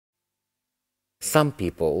some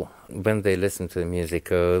people, when they listen to the music,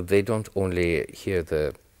 they don't only hear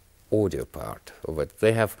the audio part of it.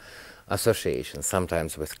 They have associations,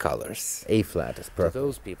 sometimes with colors. A flat is purple. To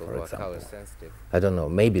those people who are color sensitive, I don't know,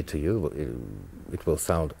 maybe to you it will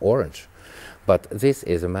sound orange, but this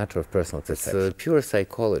is a matter of personal perception. It's pure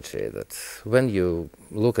psychology that when you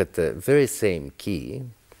look at the very same key,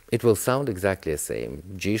 it will sound exactly the same,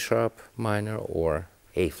 G sharp minor or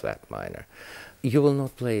A flat minor. You will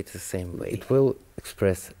not play it the same way. It will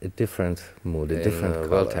express a different mood, a different color.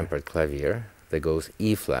 Well-tempered clavier, there goes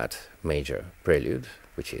E flat major prelude,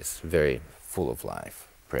 which is very full of life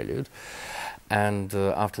prelude, and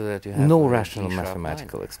after that you have no rational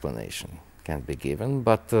mathematical explanation can be given,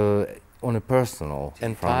 but on a personal,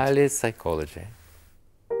 entirely psychology.